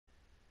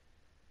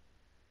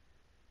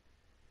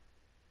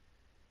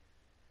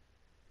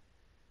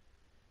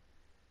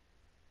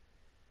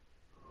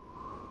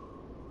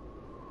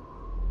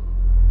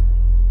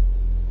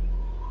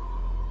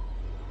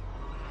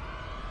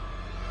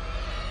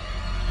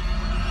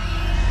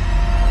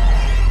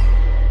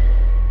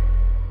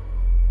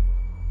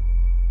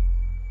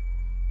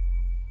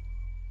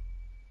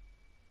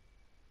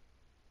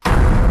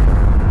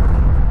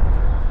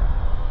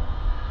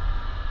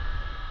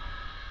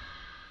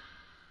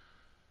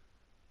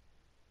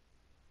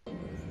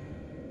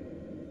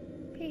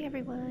Hey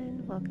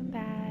everyone, welcome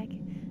back.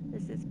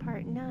 This is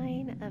part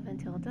 9 of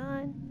Until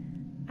Dawn.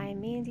 I'm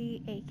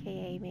Mandy,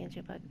 aka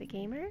Manjobug the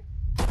Gamer.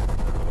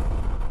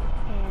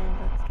 And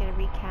let's get a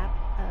recap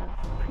of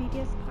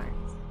previous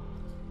parts.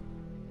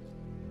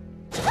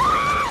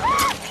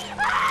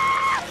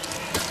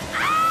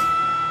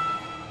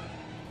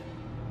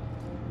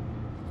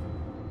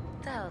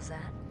 What the hell's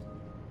that?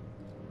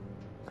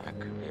 That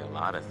could be a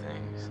lot of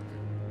things.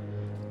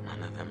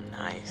 None of them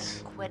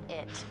nice. Quit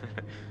it.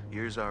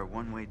 Here's our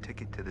one-way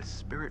ticket to the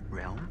spirit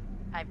realm.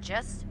 I've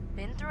just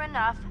been through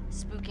enough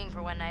spooking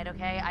for one night,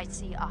 okay? I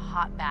see a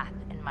hot bath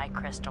in my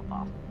crystal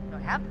ball. So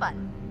have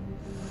fun.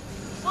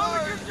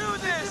 Why would you do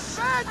this?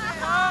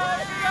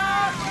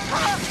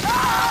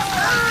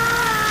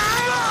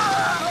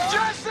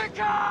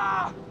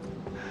 Jessica!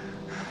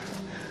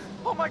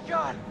 Oh my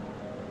god!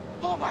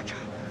 Oh my god!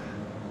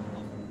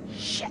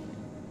 Shit!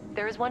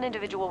 There is one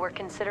individual we're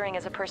considering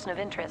as a person of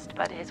interest,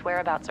 but his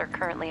whereabouts are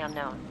currently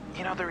unknown.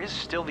 You know, there is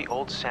still the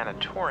old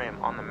sanatorium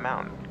on the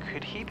mountain.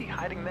 Could he be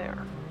hiding there?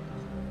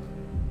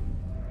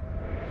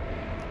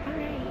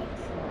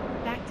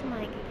 Alright, back to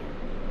Mike again.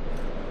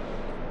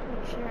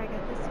 Make sure I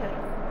got this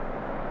totem,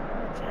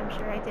 which I'm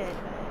sure I did,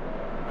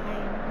 but I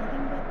am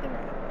nothing but the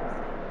road,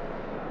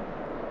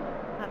 so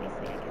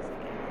obviously I guess I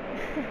got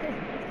it.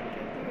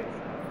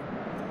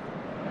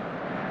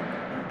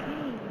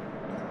 Okay,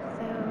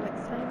 so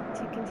it's time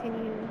to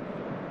continue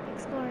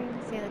exploring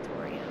the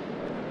sanatorium.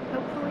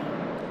 Hopefully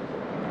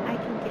I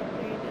can get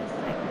through this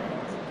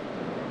segment,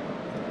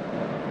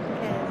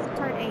 because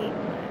part 8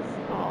 was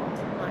all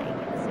lying in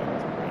the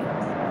sanatorium,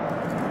 so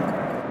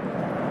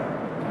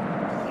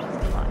there's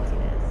just a lot to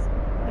this.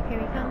 Okay,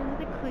 we found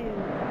another clue.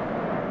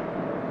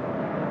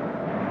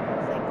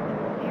 It's like the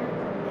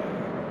Miracle Men,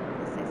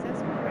 the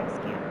successful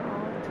rescue of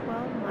all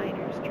 12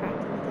 miners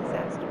trapped in the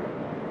disaster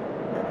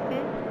of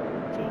 5th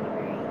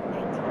January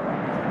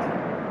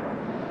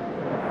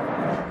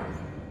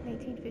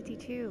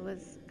 1952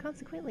 was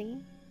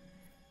consequently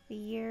the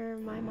year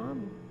my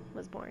mom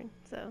was born,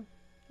 so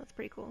that's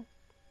pretty cool.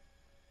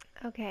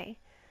 Okay,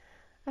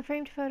 a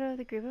framed photo of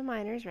the group of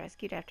miners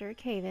rescued after a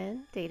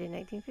cave-in, dated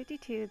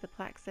 1952. The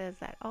plaque says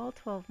that all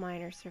 12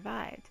 miners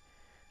survived.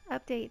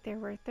 Update, there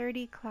were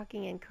 30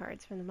 clocking in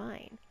cards from the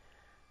mine.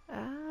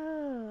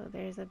 Oh,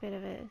 there's a bit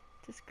of a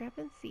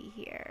discrepancy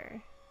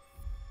here.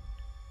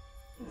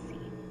 Let's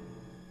see.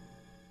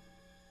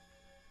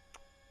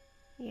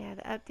 Yeah,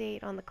 the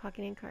update on the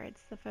clocking in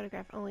cards, the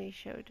photograph only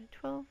showed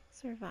 12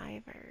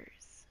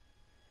 survivors.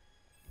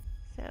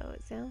 So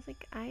it sounds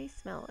like I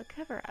smell a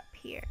cover-up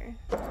here.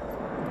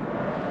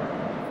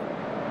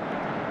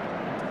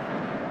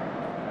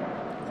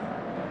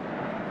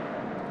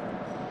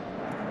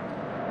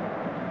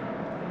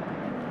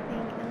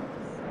 Anything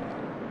else?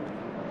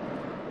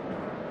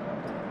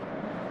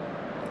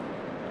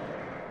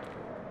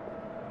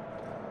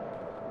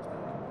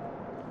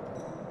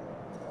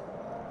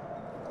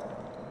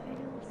 I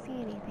don't see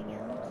anything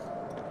else.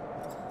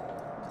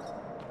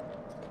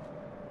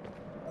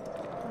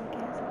 I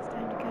guess it's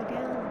time to go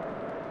down.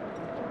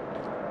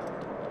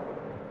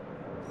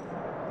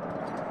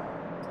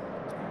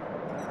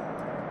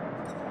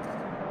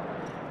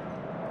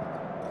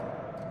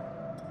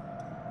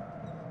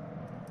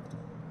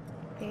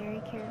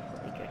 Very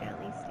carefully go down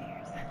these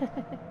stairs.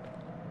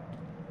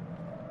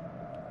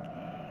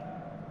 Okay.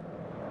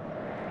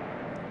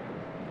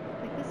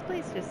 Like, this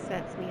place just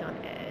sets me on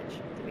edge,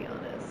 to be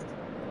honest.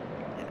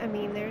 I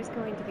mean, there's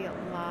going to be a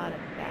lot of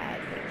bad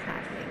things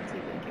happening to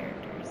the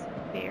characters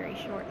very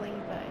shortly,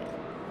 but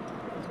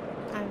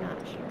I'm not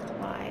sure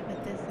why,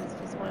 but this is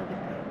just one of the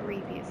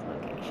creepiest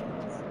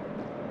locations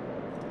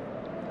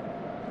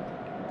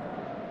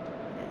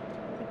that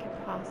we could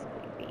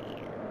possibly be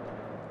in.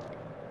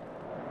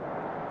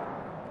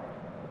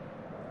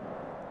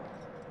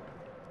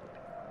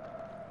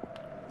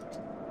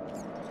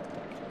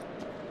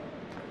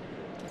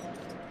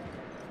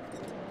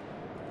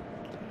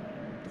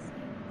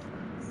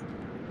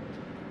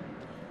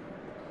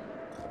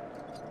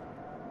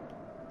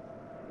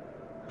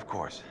 Of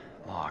course,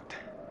 locked.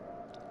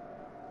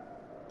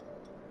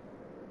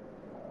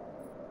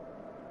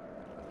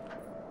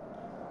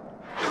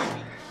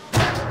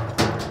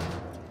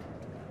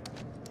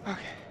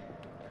 Okay.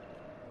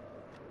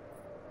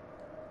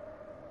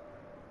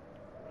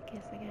 I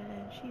guess I gotta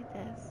shoot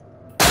this.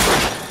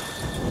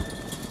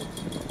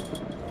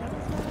 That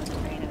was what I was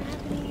afraid of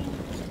happening.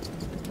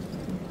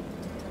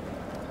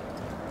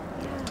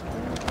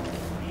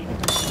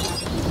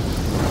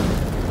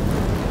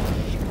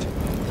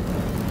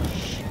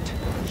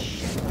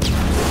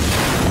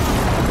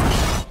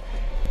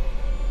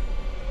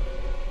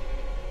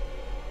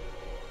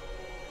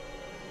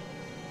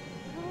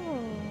 Oh,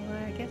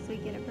 I guess we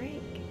get a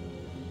break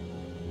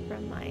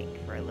from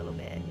Mike for a little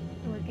bit.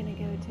 We're gonna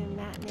go to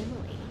Matt and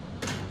Emily.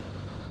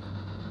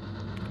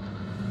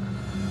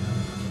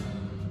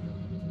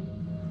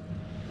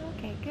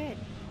 Okay, good.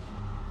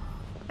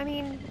 I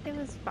mean, it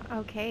was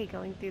okay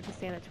going through the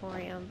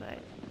sanatorium, but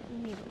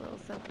we need a little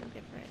something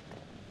different.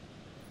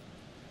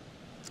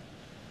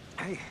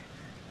 Hey,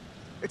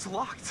 it's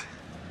locked.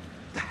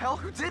 The hell?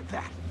 Who did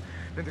that?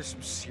 Man, there's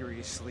some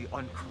seriously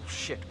uncool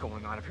shit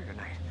going on up here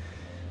tonight.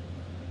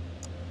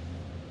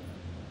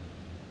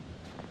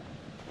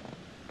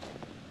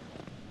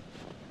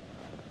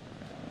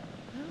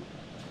 Well,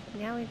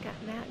 now we've got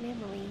Matt and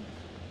Emily.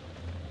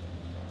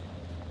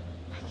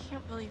 I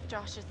can't believe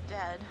Josh is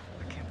dead.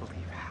 I can't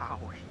believe how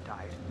he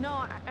died.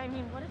 No, I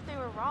mean, what if they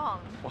were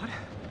wrong? What?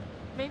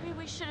 Maybe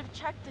we should have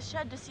checked the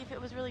shed to see if it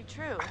was really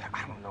true.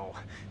 I don't know.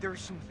 There are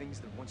some things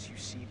that once you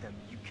see them,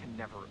 you can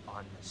never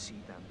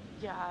unsee them.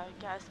 Yeah, I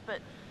guess,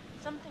 but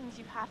some things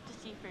you have to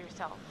see for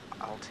yourself.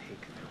 I'll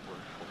take their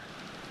word for it.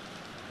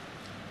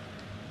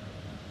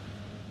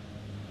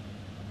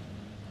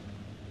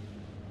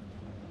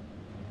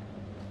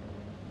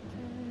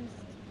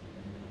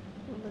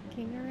 Just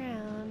looking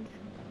around.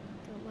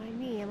 Don't mind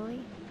me,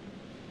 Emily.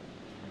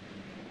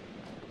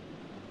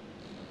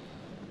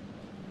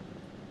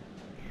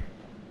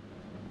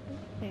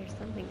 There's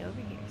something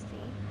over here, see?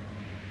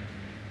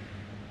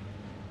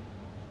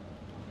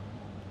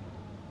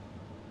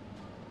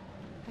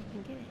 I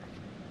can get it.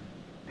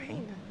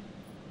 Paint?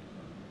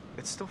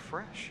 It's still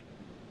fresh.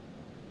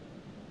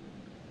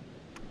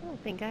 I don't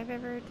think I've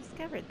ever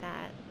discovered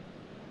that.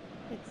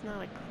 It's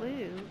not a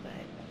clue, but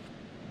I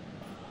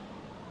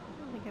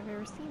don't think I've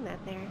ever seen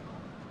that there.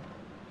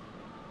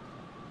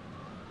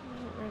 I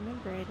don't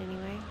remember it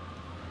anyway.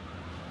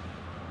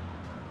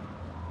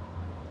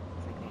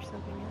 Looks like there's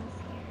something else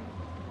here.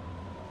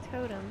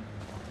 Totem.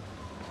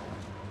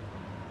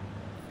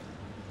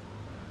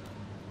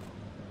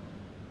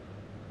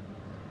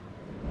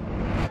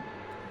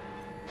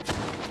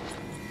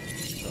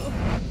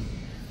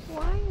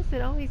 Why is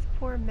it always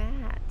poor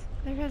Matt?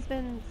 There has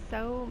been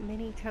so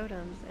many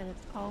totems and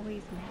it's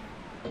always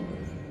Matt.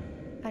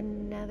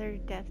 Another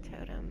death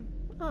totem.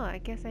 Oh, I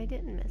guess I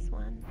didn't miss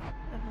one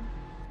of them.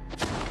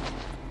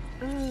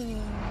 Ooh.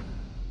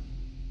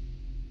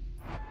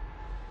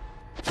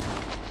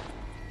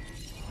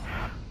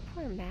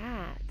 Poor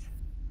Matt.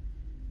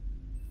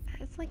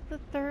 It's like the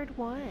third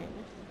one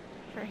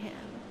for him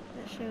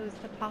that shows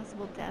the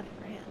possible death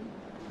for him.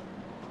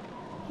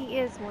 He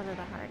is one of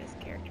the hardest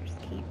characters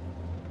to keep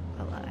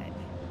alive.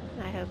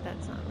 And I hope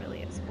that's not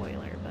really a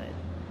spoiler, but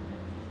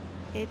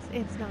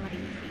it's not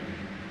easy.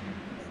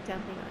 It's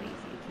definitely not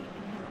easy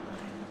keeping him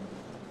alive.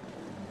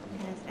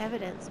 As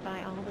evidenced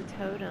by all the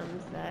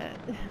totems that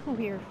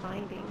we are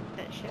finding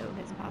that show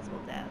his possible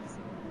deaths.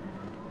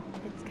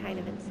 It's kind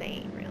of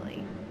insane,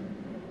 really.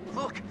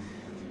 Look!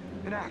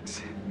 An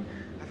axe.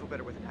 I feel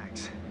better with an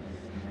axe.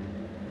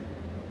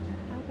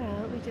 How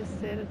about we just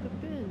sit at the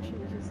bench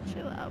and just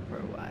chill out for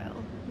a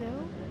while?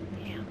 No?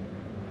 Damn.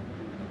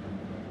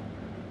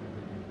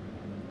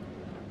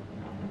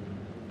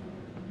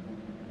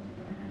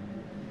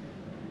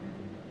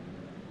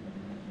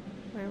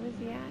 Where was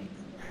the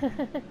axe?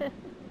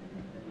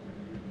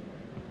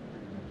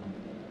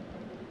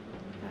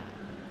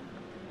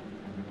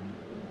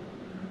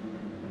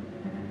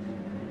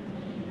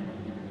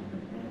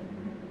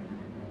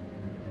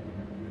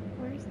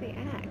 Where's the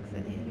axe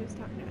that he was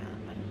talking about?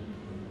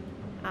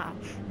 Ah,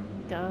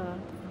 duh.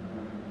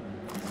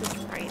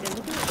 Just right in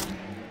the door.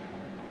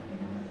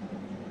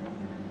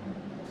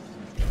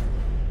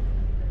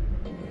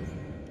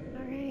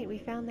 Alright, we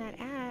found that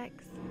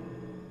axe.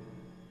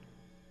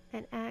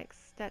 An axe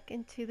stuck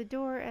into the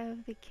door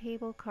of the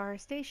cable car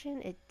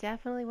station. It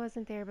definitely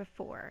wasn't there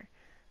before.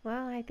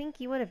 Well, I think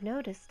you would have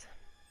noticed.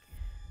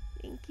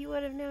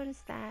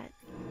 That.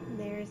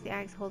 There's the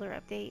axe holder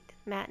update.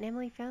 Matt and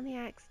Emily found the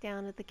axe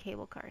down at the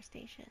cable car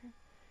station.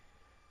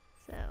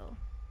 So,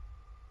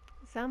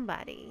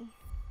 somebody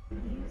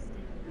used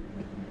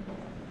it.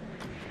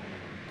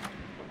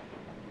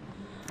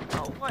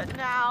 Oh, what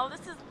now?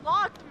 This is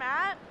locked,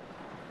 Matt.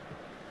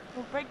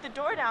 Well, break the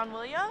door down,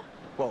 will ya?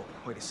 Whoa,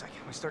 wait a second.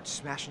 We start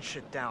smashing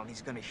shit down,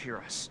 he's gonna hear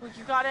us. Well,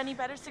 you got any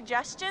better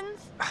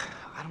suggestions?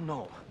 I don't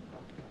know.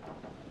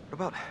 What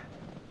about...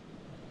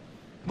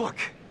 Look!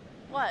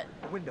 What?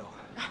 A window.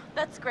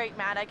 That's great,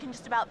 Matt. I can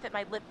just about fit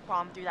my lip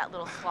balm through that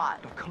little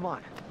slot. No, come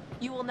on.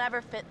 You will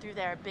never fit through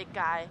there, big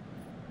guy.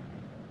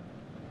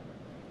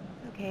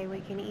 Okay,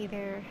 we can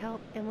either help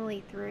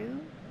Emily through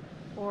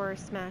or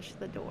smash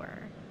the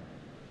door.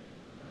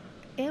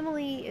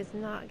 Emily is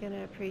not going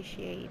to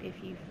appreciate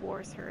if you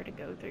force her to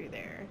go through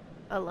there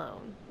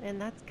alone, and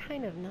that's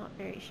kind of not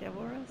very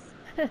chivalrous.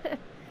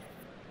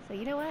 So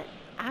you know what?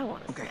 I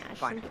want to smash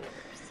some doors.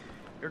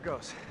 Here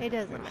goes. It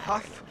doesn't I'm gonna matter.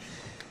 huff,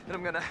 and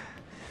I'm gonna...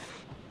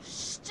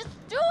 Shh,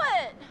 just do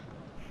it!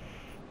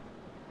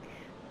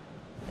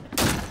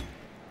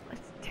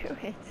 Let's do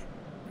it.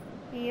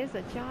 He is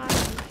a Josh. He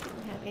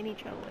shouldn't have any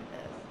trouble with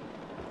this.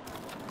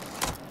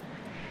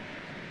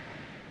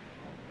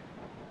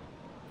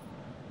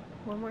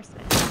 One more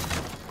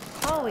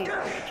smash. Always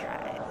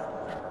retries.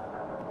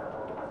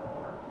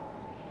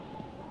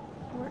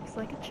 Works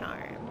like a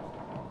charm.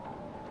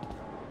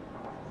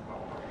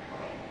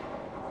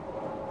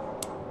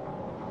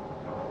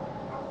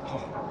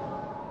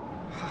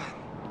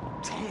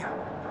 Damn.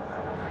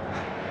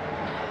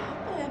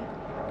 What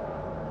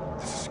happened?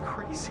 This is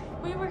crazy.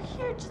 We were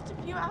here just a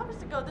few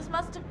hours ago. This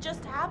must have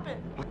just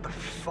happened. What the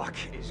fuck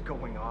is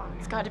going on?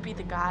 It's got to be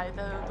the guy,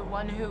 the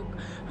one who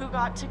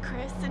got to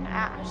Chris and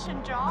Ash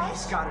and Josh.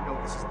 He's gotta know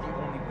this is the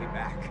only way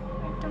back.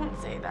 Don't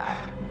say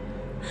that.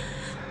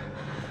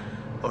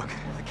 Look,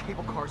 the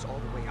cable car's all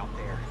the way out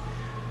there.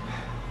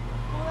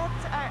 Well,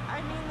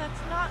 I mean, that's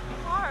not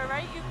far,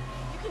 right? You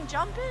can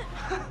jump it?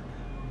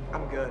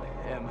 I'm good,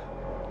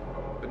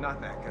 but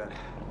not that good.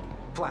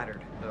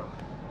 Flattered, though.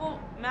 Well,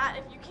 Matt,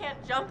 if you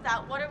can't jump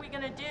that, what are we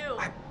gonna do?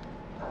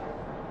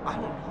 I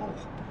don't know.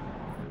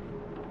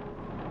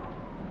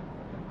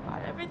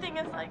 God, everything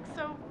is like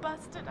so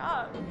busted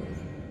up.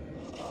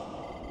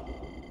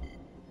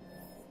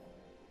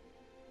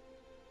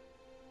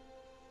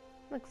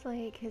 Looks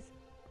like his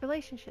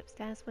relationship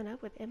status went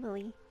up with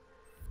Emily.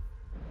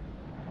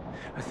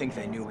 I think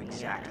they knew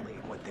exactly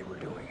what they were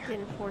doing.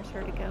 Didn't force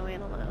her to go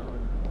in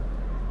alone.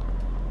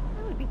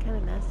 That would be kind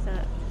of messed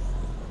up.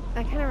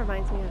 That kind of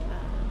reminds me of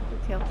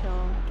the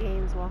Telltale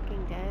games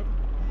Walking Dead,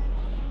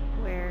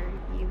 where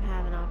you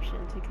have an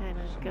option to kind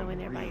of go in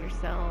there by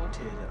yourself.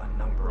 Did a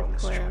number on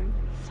this trip.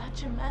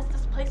 Such a mess.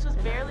 This place was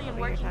barely in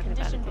working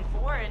condition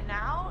before, and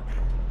now?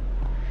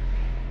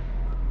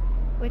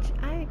 Which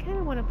I kind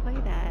of want to play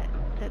that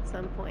at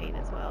some point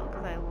as well,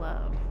 because I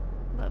love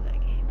that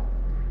game.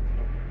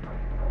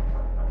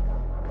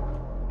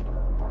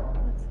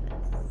 What's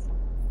this?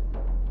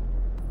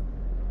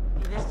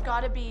 There's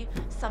gotta be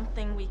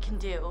something we can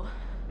do.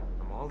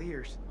 I'm all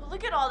ears. Well,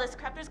 look at all this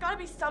crap. There's gotta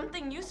be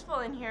something useful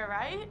in here,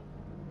 right?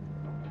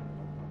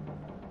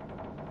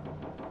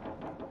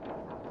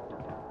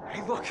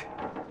 Hey, look!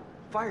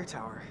 Fire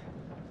tower.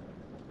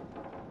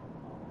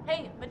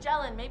 Hey,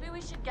 Magellan, maybe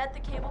we should get the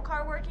cable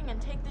car working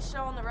and take this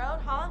show on the road,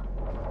 huh?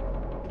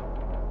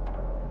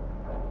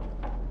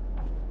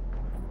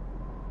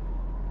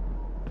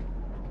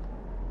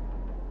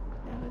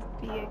 That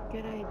would be a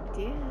good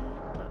idea,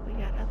 but we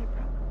got other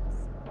problems.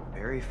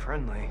 Very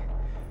friendly.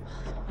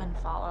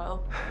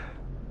 Unfollow.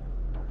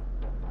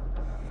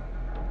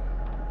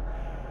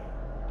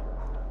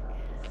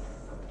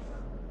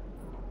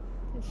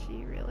 Did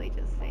she really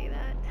just say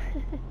that?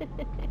 What's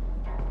this?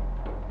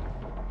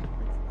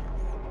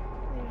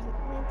 There's a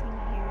planting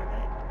here,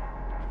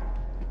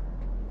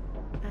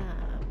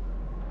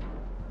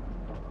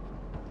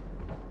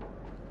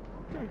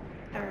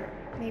 but or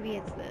maybe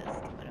it's this.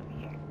 Come on over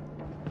here.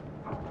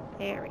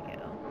 There we go.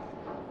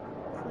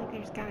 It's like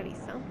there's gotta be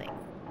something.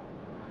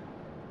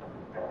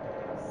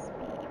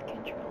 Speed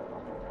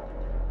control.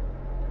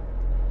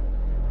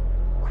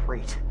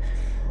 Great.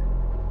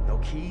 No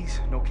keys,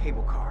 no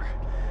cable car.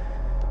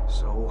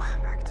 So,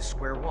 back to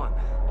square one.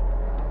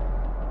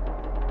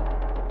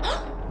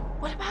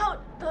 What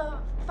about the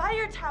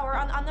fire tower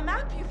on the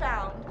map you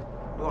found?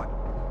 Look,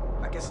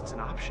 I guess it's an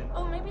option.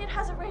 Oh, maybe it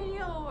has a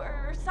radio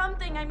or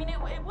something. I mean, it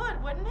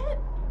would, wouldn't it?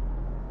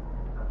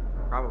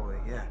 Probably,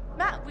 yeah.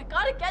 Matt, we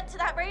gotta get to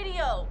that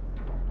radio.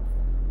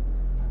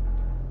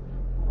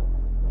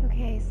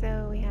 Okay,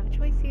 so we have a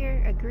choice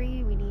here.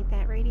 Agree, we need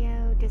that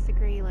radio.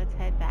 Disagree, let's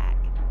head back.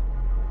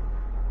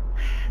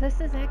 This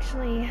is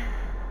actually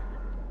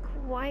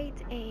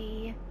quite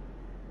a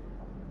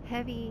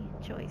heavy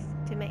choice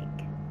to make.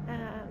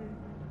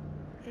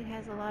 It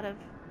has a lot of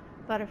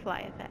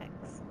butterfly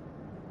effects,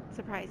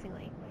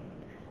 surprisingly.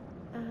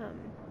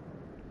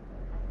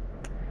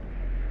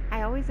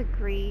 I always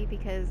agree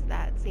because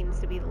that seems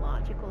to be the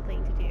logical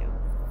thing to do.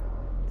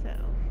 So,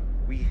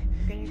 We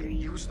gonna agree.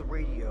 use the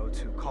radio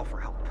to call for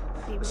help.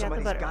 See, we got the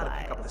Somebody's gotta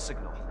butterflies. pick up the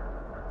signal.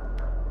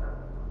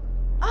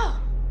 Oh,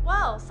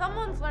 well,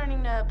 someone's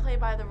learning to play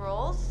by the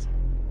rules.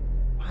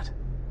 What?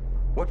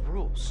 What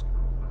rules?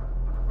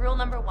 Rule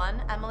number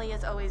 1, Emily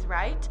is always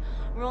right.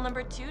 Rule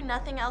number 2,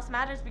 nothing else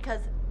matters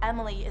because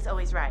Emily is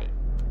always right.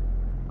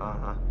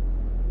 Uh-huh.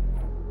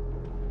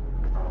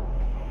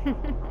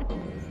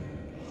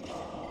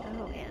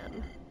 Oh,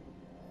 Em.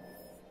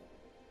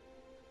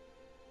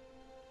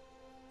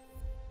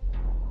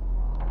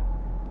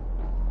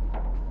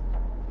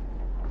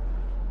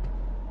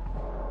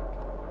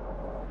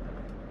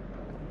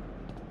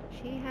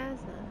 She has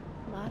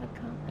a lot of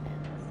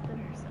confidence in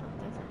herself,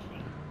 doesn't she?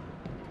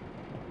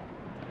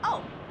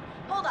 Oh,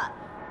 hold up.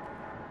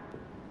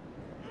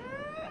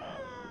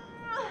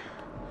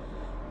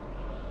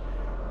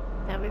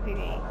 That would be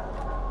me.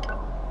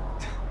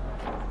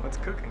 What's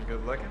cooking?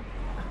 Good looking.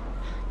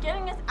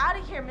 Getting us out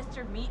of here,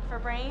 Mr. Meat for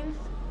Brains.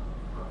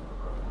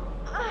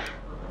 I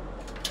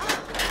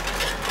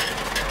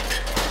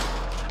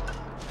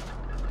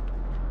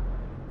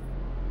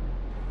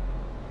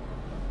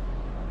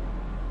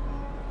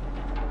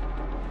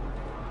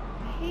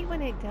hate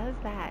when it does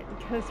that and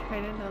goes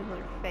right in on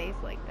their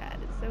face like that.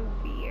 It's so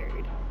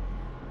weird.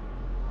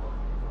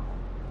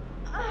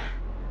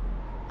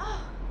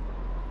 Oh,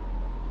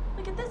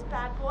 look at this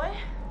bad boy.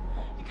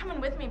 You're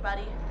coming with me,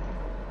 buddy.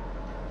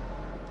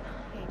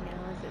 Okay,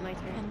 now is it my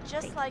turn? And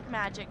just like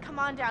magic, come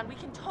on down. We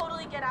can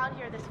totally get out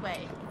here this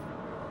way.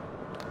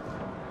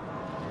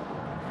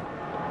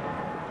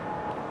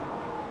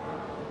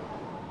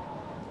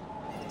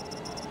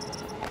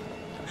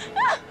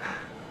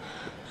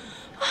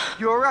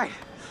 You alright?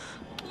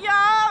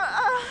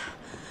 Yeah,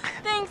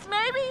 thanks.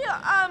 Maybe,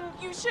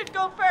 you should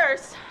go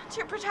first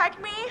to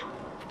protect me.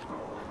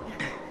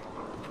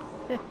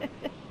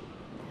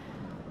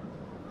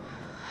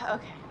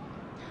 Okay.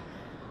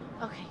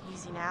 Okay,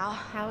 easy now.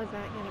 How is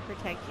that going to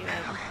protect you?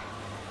 Like, Okay.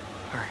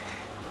 Alright.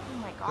 Oh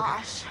my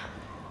gosh.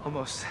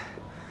 Almost.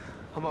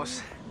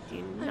 Almost. do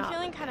I'm not.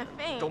 feeling kind of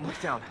faint. Don't look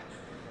down.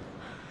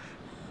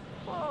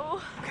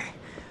 Whoa. Okay.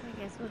 I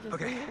guess we'll just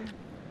Okay. leave.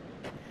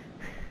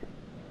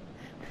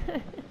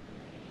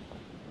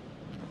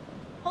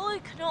 Holy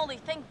cannoli,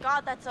 thank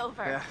God that's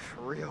over. Yeah,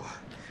 for real.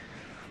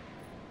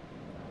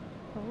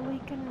 Holy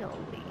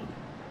cannoli.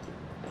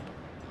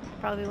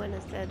 Probably wouldn't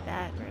have said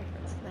that,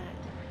 reference to that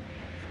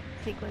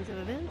sequence of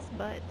events,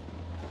 but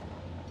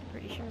I'm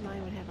pretty sure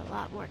mine would have a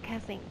lot more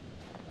cussing.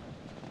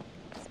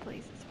 This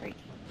place is freaky.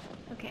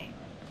 Okay,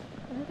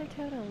 another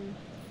totem.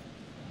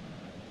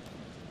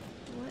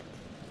 What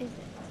is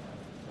it?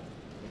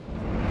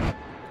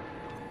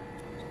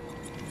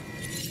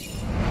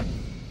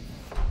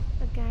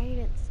 A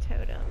guidance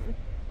totem.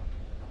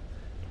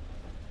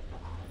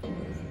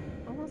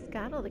 Almost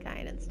got all the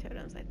guidance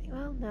totems, I think.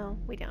 Well, no,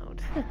 we don't.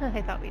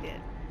 I thought we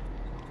did.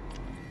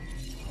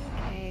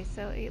 Okay,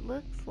 so it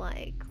looks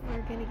like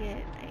we're gonna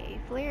get a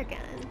flare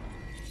gun.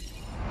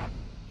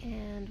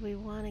 And we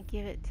want to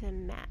give it to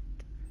Matt.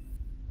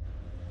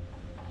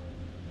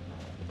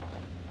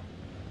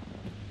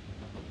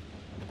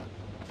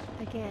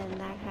 Again,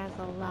 that has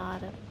a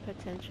lot of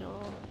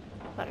potential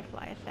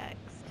butterfly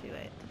effects to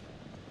it.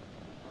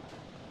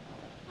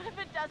 What if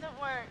it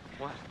doesn't work?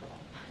 What?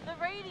 The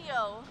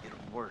radio.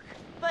 It'll work.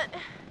 But,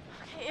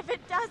 okay, if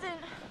it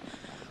doesn't,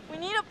 we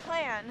need a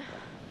plan.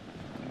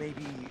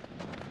 Maybe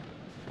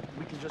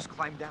we can just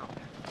climb down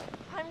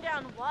Climb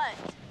down what?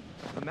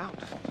 the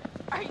mountain.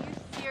 Are you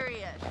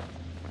serious?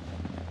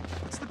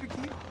 What's the big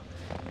deal?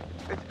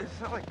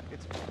 It's not like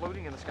it's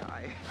floating in the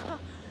sky.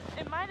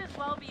 It might as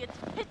well be. It's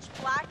pitch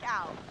black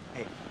out.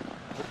 Hey,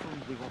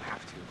 hopefully we won't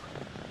have to.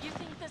 You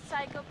think the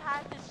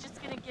psychopath is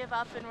just gonna give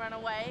up and run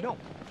away? No.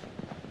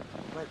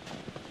 But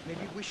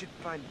maybe we should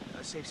find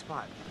a safe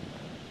spot.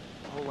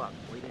 Hole up,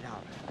 wait it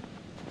out.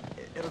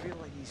 It'll be a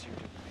lot easier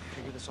to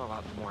figure this all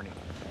out in the morning.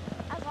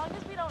 As long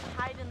as we don't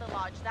hide in the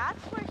lodge,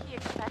 that's where he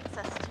expects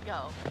us to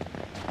go.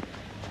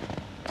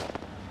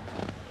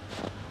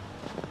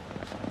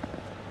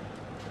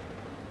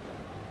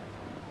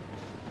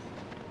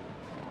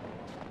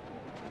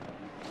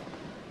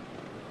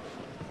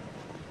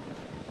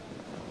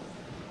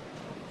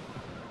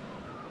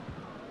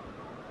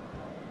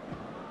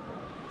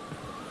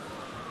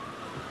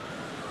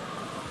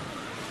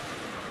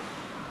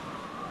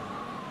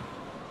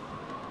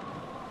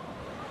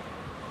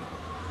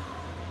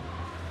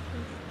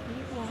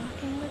 Keep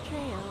walking the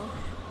trail.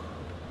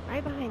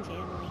 Right behind you,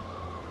 Emily.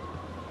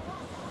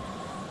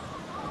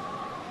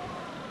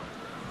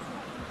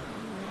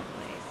 That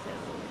way, so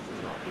this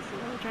is obviously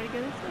going to try to go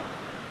this way.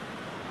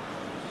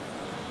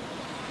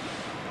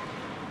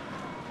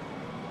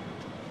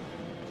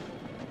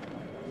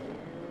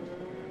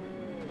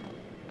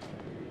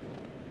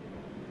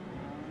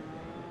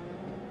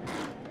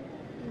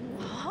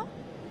 Huh?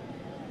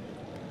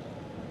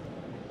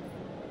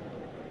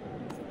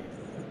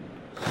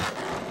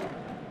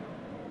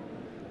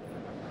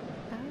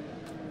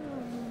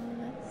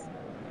 That's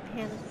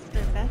Hannah's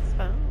Beth's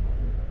phone.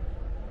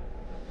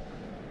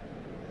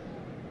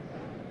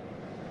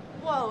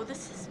 Whoa,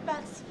 this is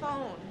Beth's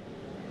phone.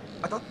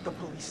 I thought the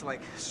police,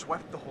 like,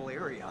 swept the whole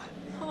area.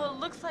 Well, it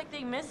looks like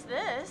they missed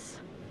this.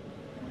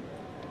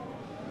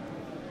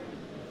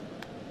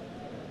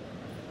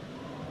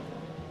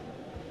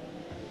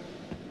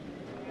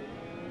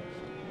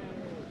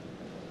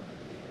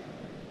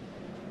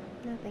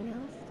 Nothing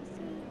else to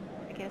see?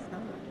 I guess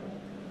not.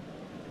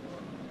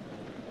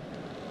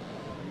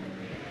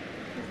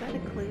 Is that a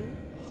clue?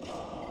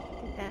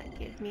 Did that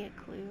give me a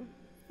clue?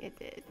 It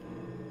did.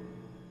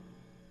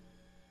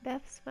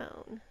 Beth's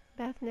phone.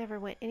 Beth never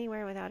went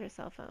anywhere without her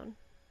cell phone.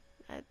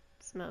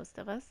 That's most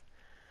of us.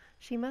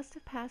 She must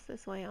have passed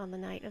this way on the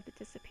night of the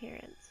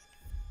disappearance.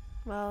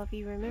 Well, if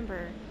you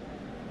remember,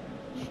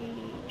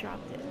 she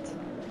dropped it.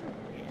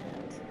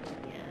 And,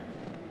 yeah,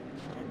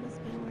 that must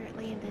have been where it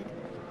landed.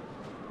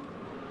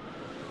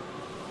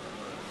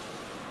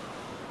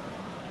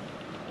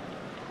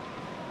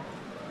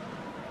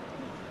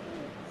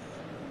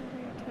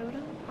 Another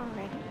totem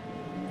already?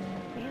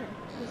 Man,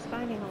 who's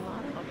finding a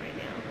lot of them right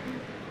now?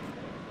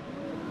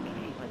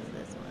 Okay, what's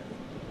this one?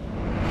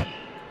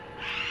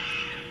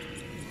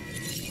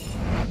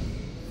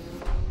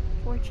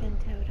 Fortune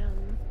totem.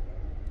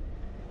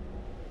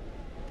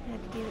 Had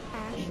to do with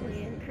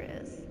Ashley and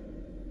Chris.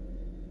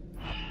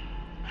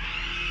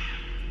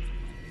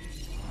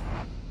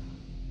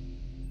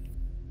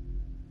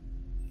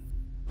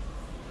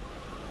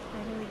 I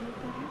really hope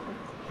that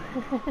happens.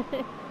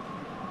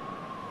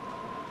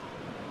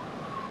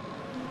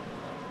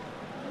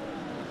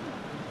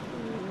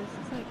 Ooh, this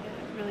is like a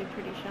really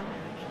pretty shot,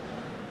 actually.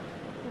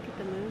 Look at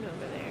the moon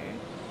over there.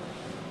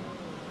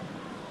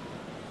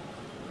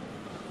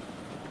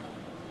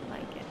 I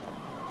like it.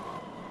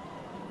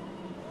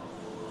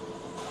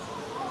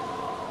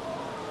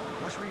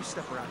 much where you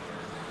step around here.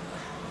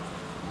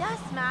 Yes,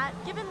 Matt.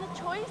 Given the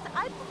choice,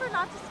 I'd prefer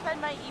not to spend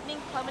my evening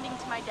plummeting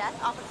to my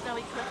death off a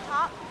snowy cliff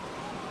top.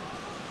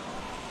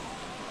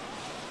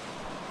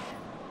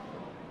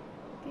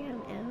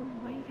 Damn,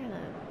 Em, why you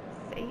gotta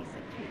say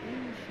such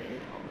mean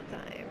shit all the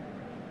time?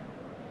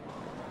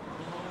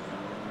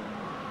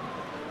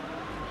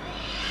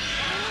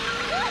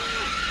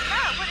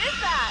 Matt, what is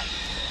that?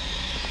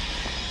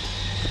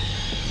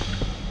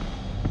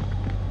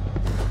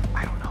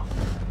 I don't know.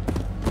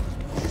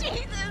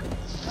 Jesus!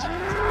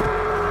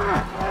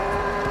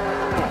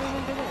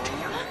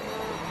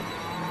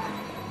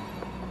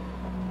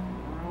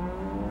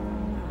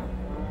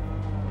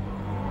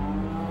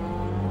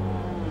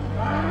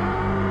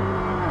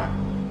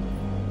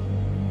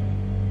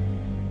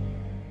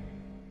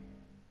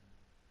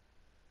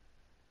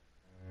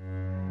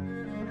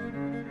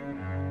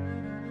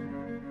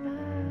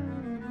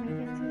 We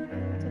get to go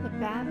to the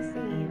bath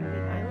scene. We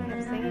finally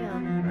have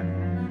Sam,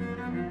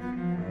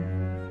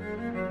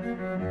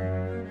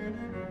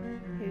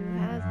 who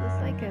has the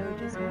psycho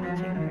just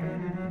watching her.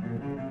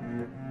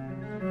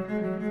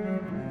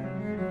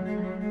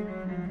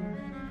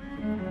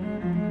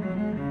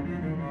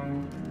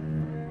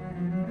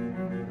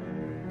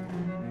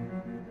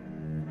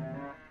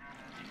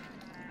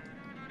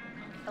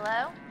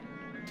 Hello?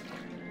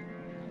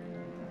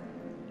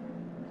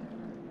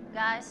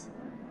 Guys?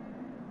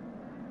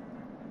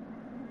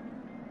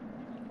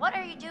 What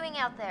are you doing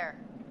out there?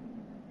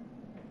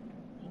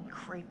 Being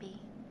creepy?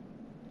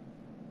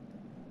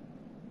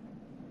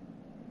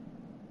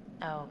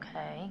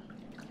 Okay.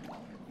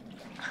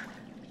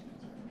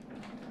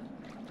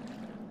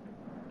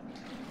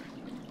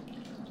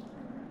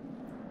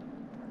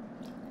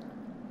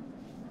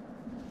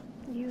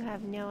 You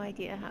have no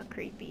idea how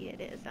creepy it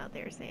is out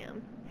there,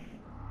 Sam.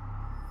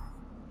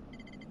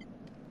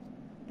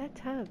 That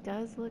tub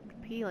does look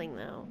appealing,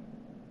 though.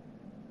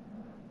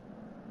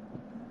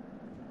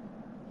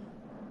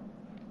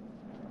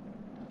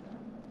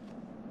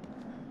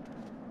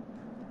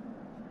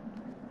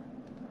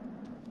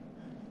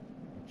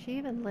 She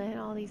even lit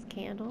all these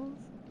candles.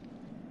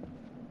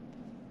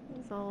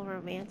 It's all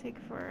romantic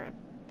for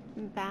a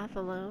bath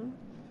alone.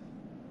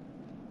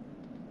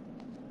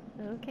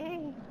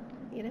 Okay,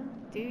 you know,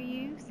 do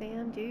you,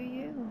 Sam, do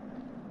you?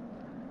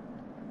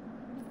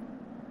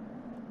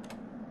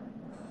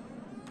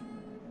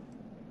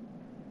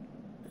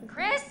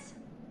 Chris?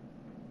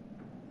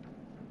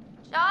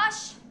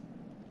 Josh?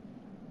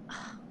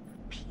 Oh,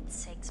 Pete's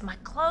sakes, my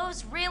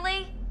clothes,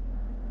 really?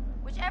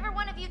 Whichever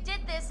one of you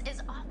did this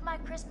is off my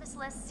Christmas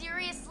list.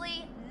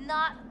 Seriously,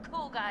 not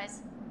cool,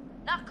 guys.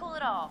 Not cool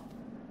at all.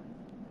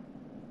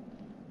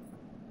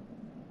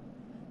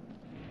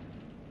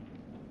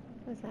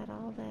 Was that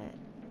all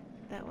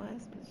that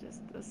was? Was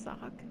just a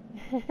sock?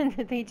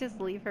 Did they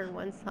just leave her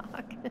one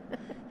sock?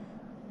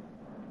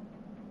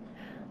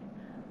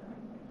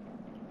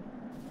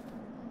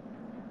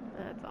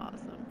 That's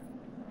awesome.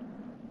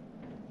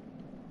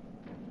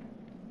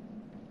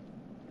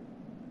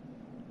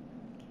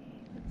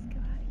 Okay, let's go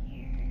out of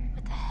here.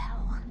 What the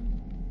hell?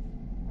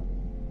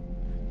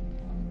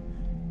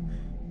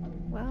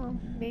 Well,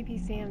 maybe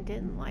Sam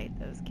didn't light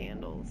those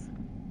candles.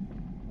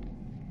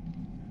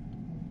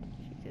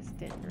 She just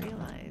didn't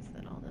realize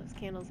that all those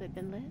candles had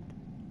been lit.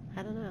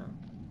 I don't know.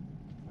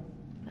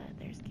 But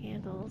there's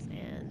candles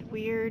and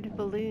weird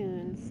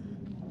balloons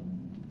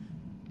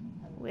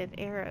with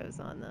arrows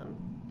on them.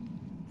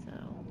 So,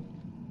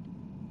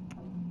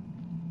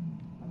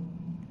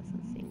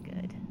 doesn't seem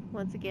good.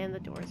 Once again, the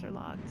doors are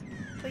locked.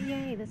 But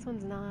yay, this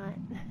one's not.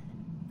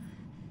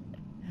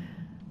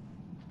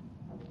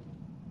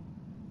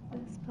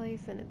 This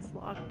place and its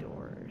locked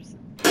doors.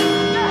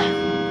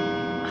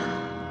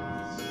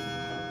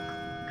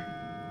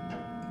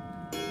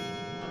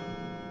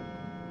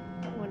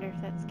 Wonder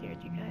if that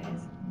scared you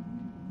guys.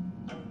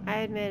 I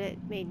admit it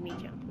made me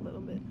jump a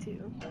little bit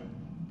too.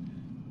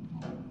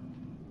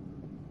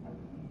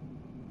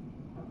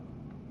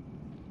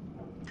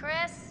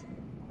 Chris?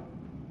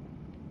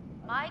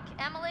 Mike?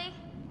 Emily?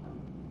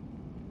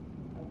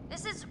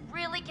 This is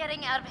really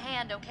getting out of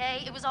hand,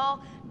 okay? It was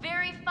all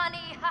very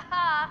funny,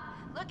 haha.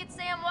 Look at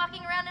Sam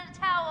walking around in a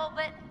towel,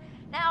 but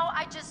now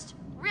I just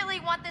really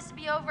want this to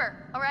be over,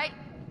 alright?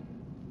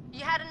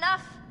 You had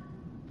enough?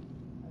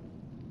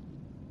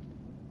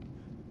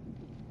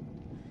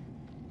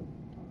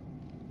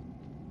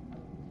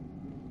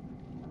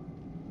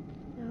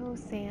 No,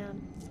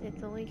 Sam.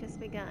 It's only just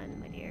begun,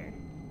 my dear.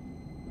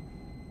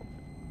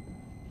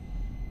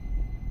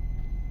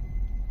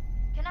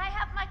 Can I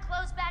have my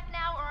clothes back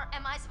now, or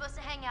am I supposed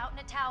to hang out in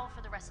a towel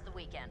for the rest of the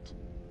weekend?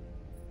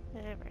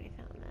 I've already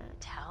found that.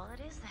 Towel it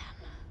is then.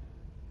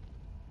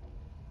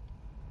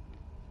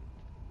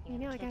 You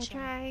know I gotta Kitchen,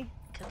 try.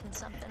 Cooking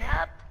something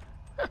up.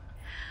 Are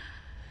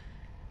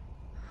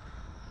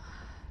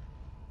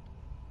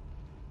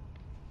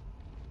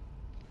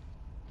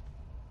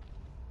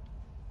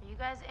you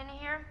guys in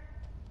here?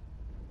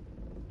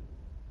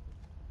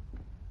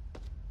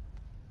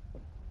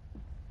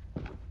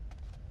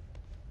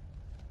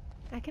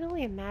 I can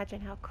only imagine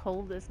how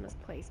cold this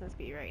place must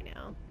be right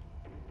now.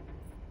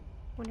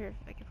 Wonder if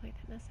I can play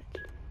that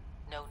message.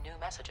 No new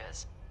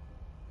messages.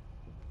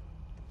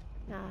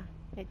 Nah,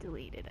 it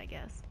deleted, I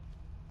guess.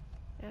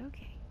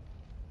 Okay.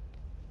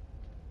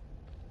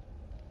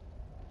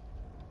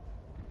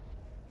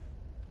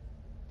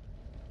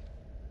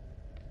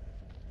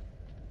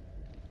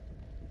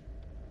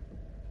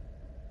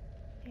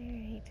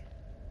 Alright.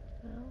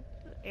 Well,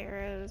 the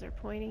arrows are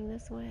pointing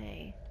this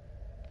way.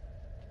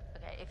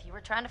 Okay, if you were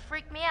trying to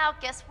freak me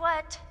out, guess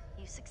what?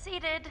 You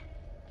succeeded.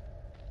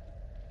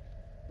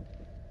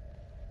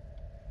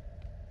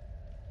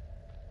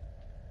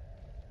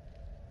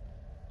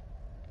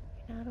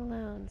 You're not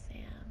alone,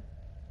 Sam.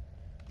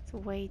 It's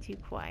way too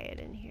quiet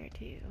in here,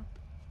 too.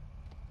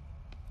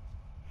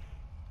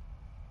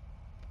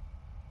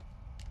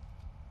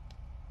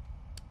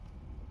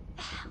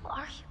 The hell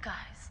are you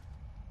guys?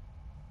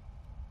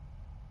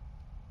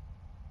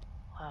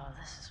 Wow,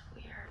 this is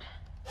weird.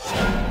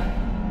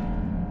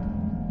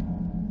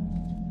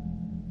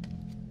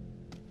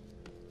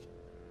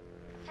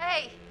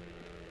 Hey,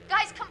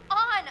 guys, come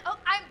on! Oh,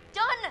 I'm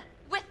done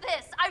with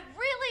this. I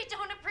really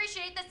don't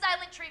appreciate the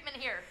silent treatment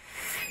here.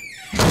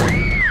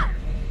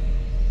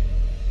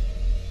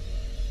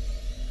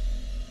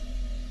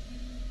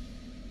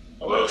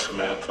 Hello,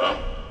 Samantha.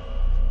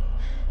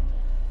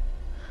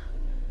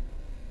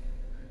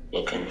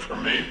 Looking for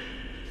me?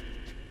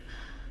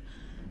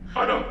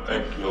 I don't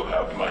think you'll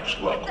have much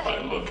luck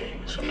by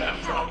looking,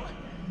 Samantha.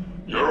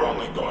 You're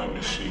only going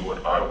to see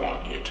what I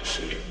want you to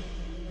see.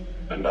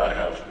 And I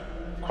have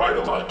quite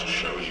a lot to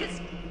show you.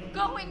 What's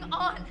going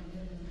on?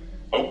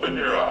 Open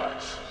your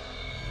eyes.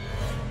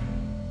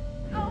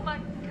 Oh my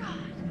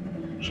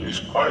god. She's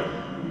quite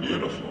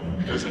beautiful,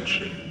 isn't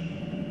she?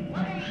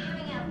 What are you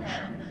doing out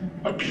there?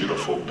 A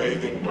beautiful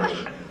bathing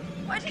bird.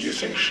 What Do you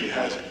think she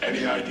has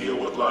any idea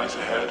what lies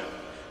ahead?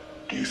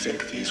 Do you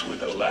think these were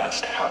the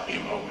last happy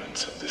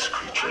moments of this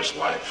creature's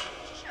life?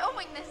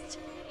 showing this to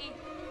me?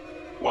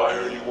 Why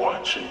are you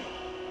watching?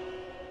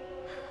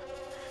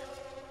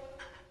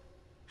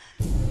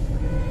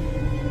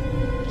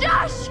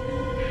 Josh!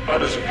 How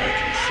does it make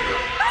you feel?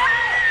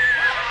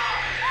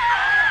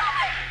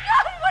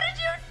 God, what did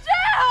you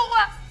do?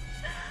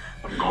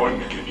 I'm going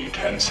to give you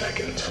 10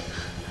 seconds.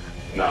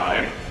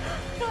 9,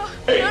 No,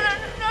 8, no, no,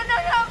 no, no,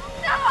 no,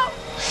 no!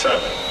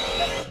 7.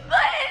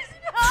 Please,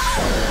 no!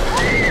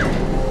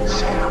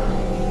 Sam.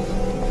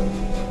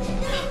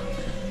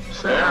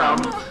 Sam.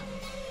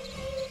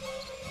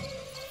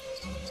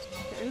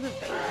 Through the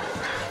veil.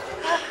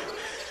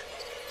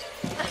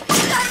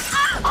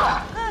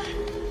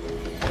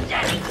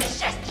 Jenny,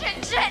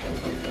 shit!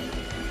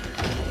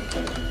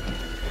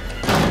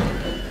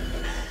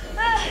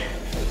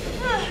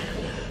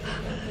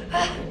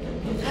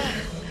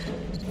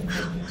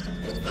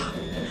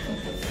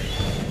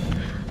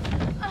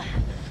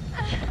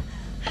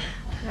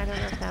 I don't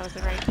know if that was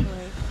the right choice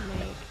to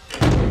make.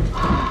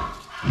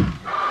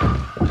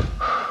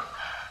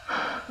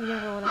 You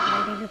never want to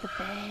hide under the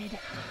bed.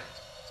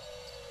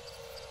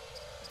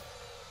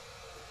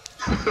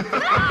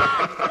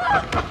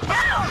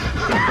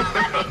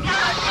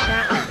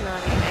 That was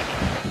not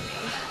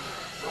even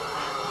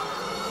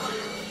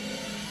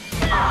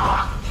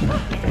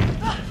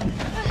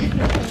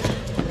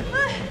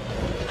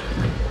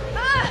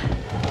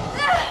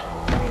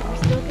We're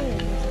still good.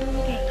 We're still in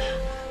the game.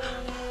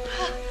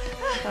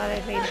 I thought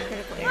I'd made a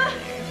critical error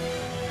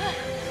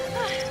there.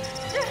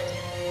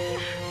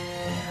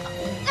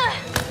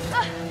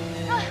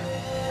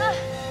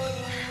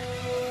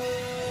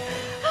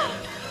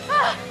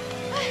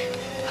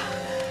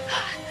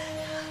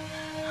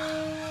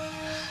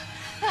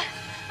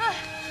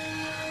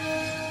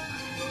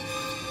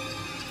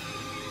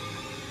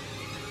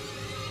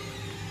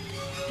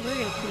 We're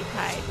gonna keep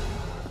hiding.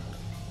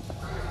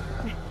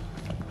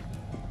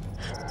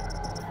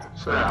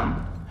 Sam,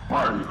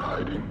 why are you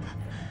hiding?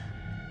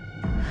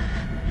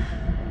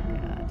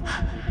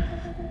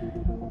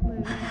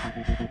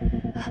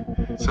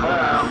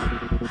 Sam,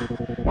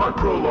 why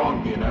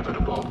prolong the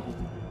inevitable?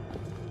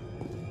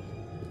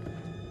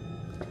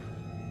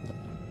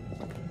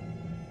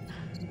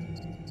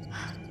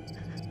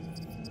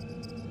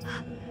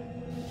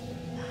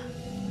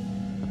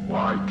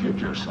 Why kid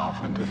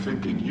yourself into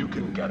thinking you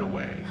can get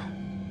away?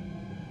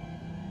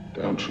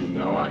 Don't you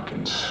know I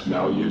can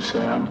smell you,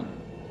 Sam?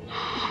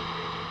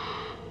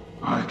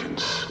 I can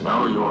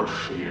smell your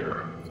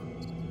fear.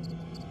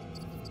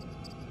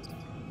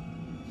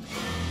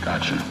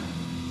 Gotcha.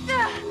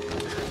 No!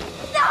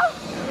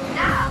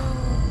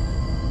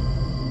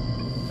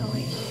 Oh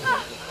wait.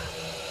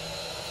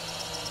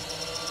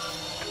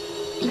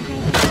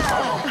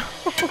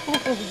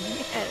 Oh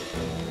yes.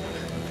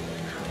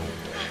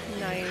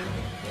 Nice.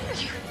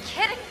 Are you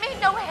kidding me?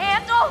 No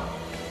handle?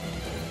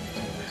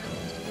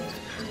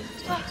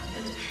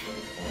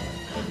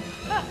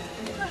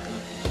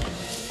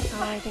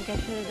 Oh, I think I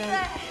should have The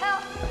done.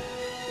 hell?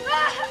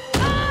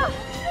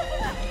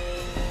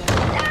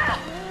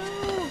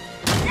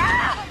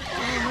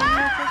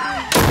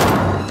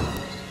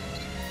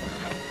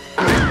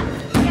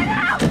 Get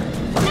out!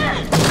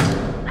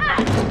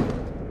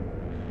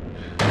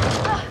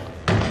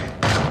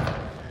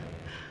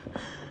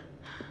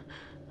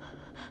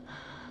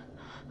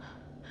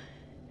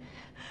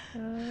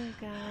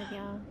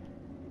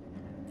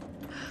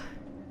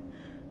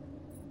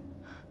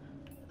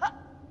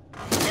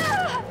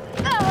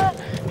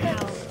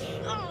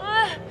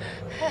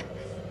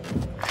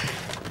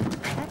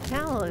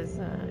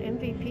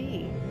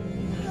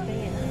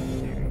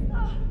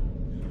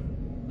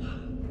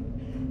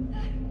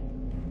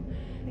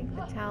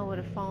 The towel would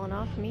have fallen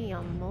off me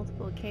on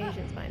multiple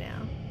occasions by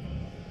now.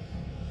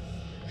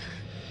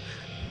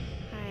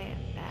 I have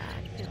a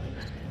bad feeling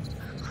about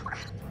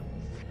this.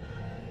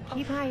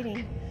 Keep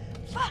hiding.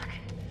 Fuck!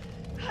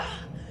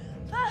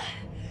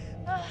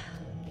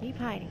 Keep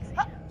hiding,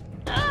 Sam.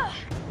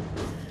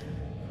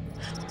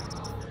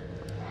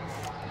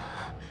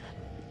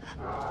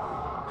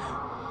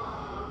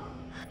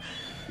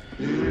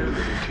 Here,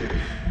 little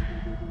kitty.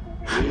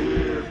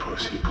 Here,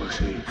 pussy,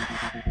 pussy.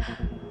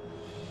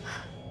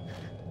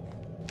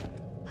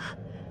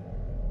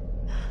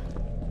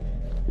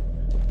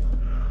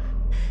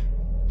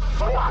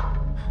 Fuck!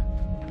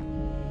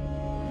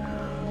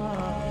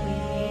 We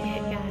made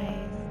it,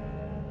 guys.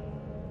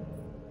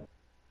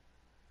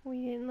 We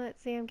didn't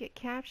let Sam get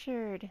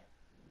captured.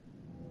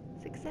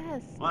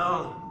 Success.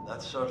 Well,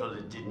 that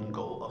certainly didn't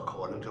go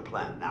according to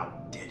plan,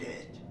 now did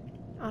it?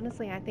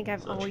 Honestly, I think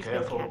I've Such always been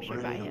careful captured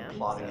by planning and him.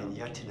 plotting, So. and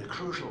yet in a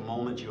crucial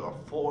moment you are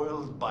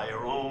foiled by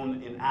your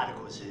own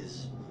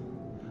inadequacies.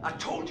 I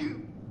told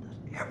you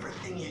that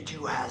everything you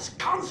do has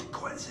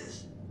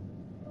consequences.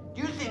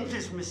 Do you think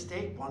this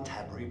mistake won't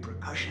have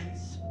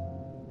repercussions?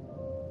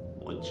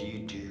 What you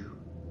do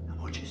and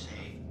what you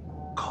say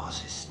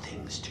causes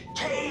things to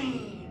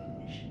change.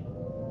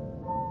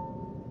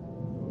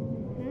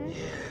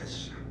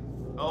 Yes.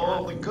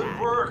 Oh, the good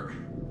work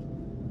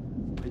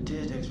we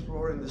did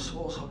exploring the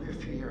source of your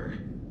fear.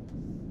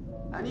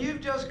 And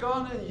you've just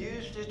gone and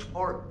used it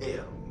for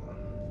ill.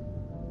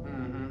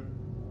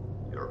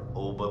 Your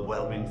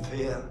overwhelming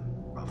fear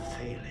of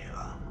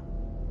failure.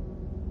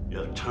 You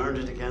have turned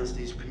it against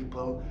these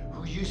people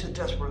who you so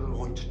desperately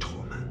want to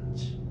torment.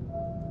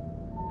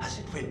 Has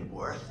it been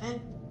worth it?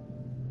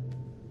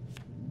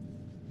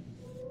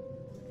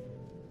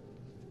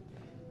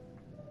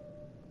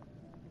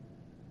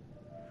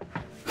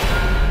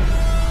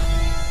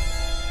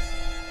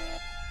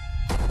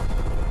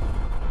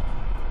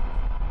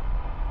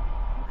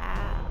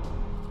 Wow.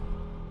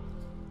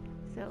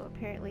 So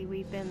apparently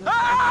we've been the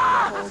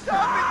whole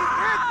time.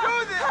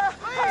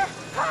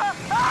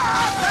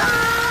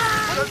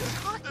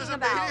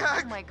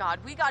 Oh my god,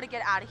 we gotta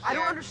get out of here. I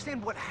don't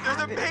understand what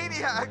happened. There's a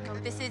maniac!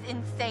 This is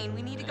insane.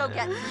 We need to go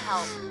get some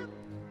help.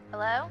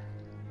 Hello?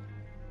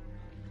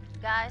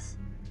 Guys?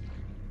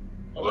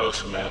 Hello,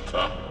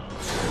 Samantha.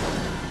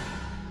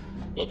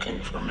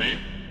 Looking for me?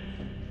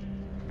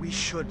 We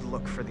should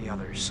look for the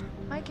others.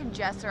 Mike and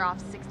Jess are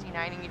off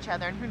 69ing each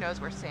other, and who knows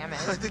where Sam I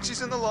is. think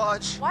she's in the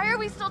lodge. Why are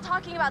we still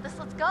talking about this?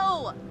 Let's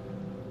go!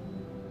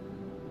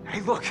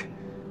 Hey, look!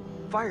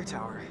 Fire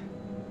tower.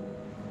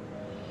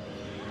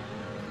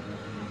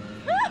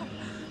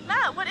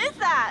 Matt, what is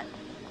that?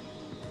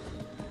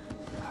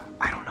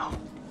 I don't know.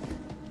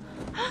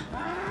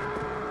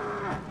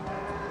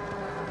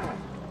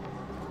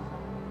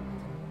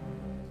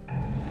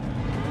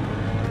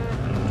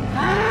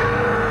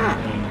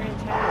 We're in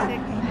chapter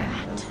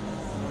 6.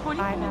 What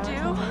are 5 you hours gonna do?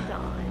 until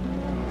dawn.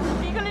 What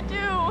are you gonna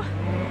do?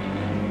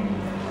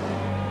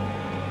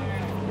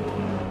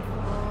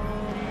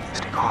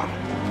 Stay calm.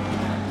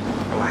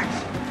 Relax.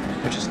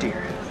 They're just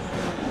deer.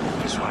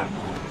 Just wanna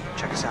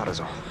check us out is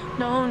all.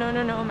 No,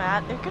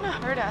 Matt. They're gonna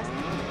hurt us.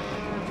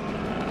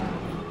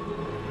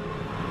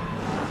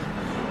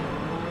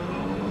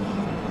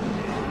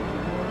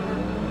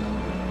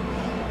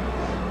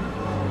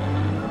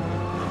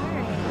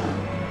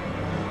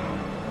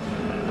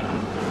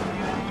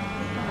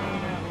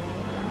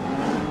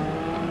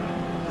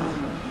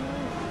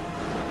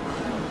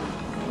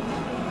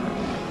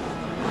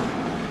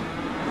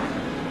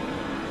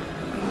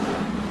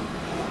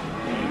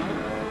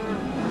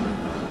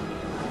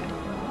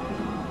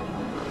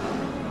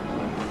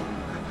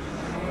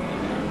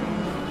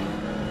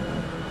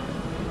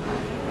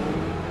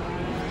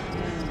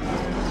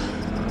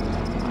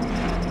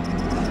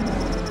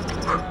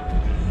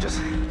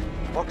 Just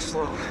walk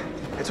slow.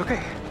 It's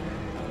okay.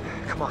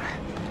 Come on.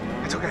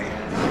 It's okay.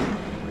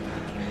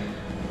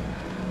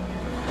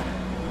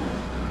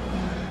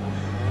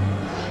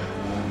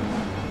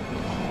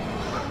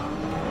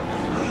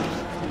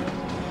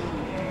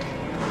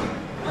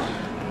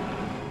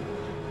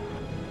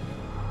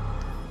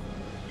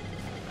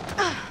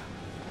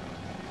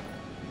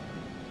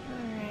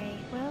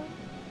 Alright, well,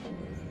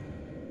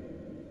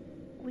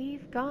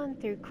 we've gone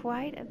through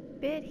quite a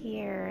bit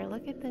here.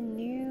 Look at the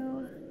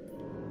new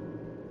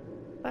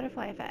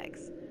butterfly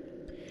effects.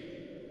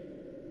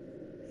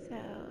 So,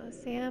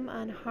 Sam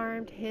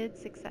unharmed hid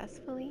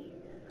successfully.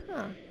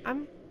 Huh,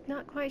 I'm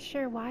not quite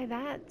sure why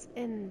that's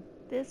in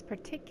this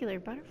particular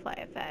butterfly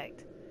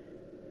effect.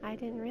 I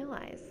didn't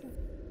realize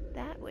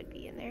that would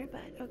be in there,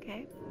 but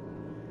okay.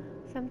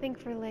 Something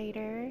for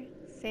later.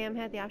 Sam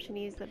had the option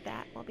to use the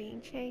bat while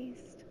being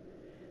chased.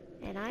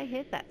 And I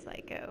hit that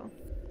psycho.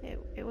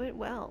 It went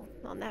well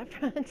on that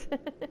front.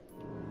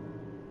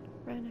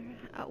 Run around.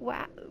 Oh,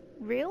 wow.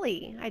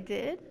 Really? I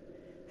did?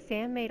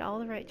 Sam made all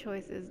the right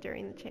choices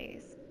during the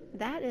chase.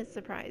 That is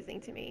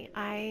surprising to me.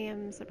 I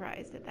am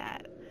surprised at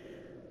that.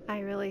 I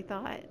really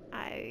thought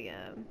I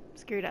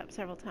screwed up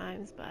several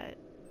times, but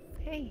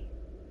hey,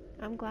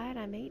 I'm glad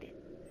I made it.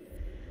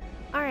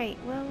 Alright,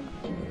 well,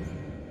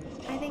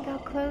 I think I'll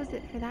close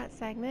it for that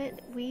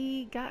segment.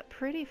 We got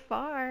pretty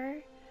far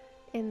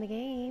in the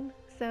game,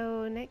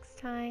 so next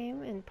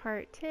time in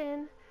part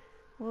 10,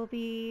 we'll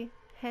be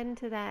heading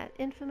to that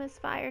infamous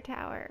fire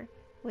tower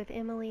with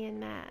Emily and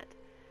Matt.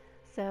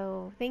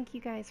 So thank you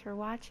guys for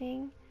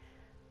watching.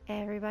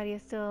 Everybody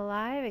is still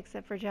alive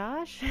except for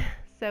Josh,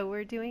 so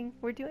we're doing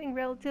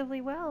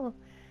relatively well.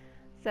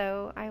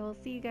 So I will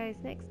see you guys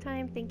next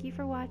time. Thank you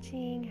for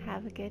watching.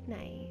 Have a good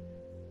night.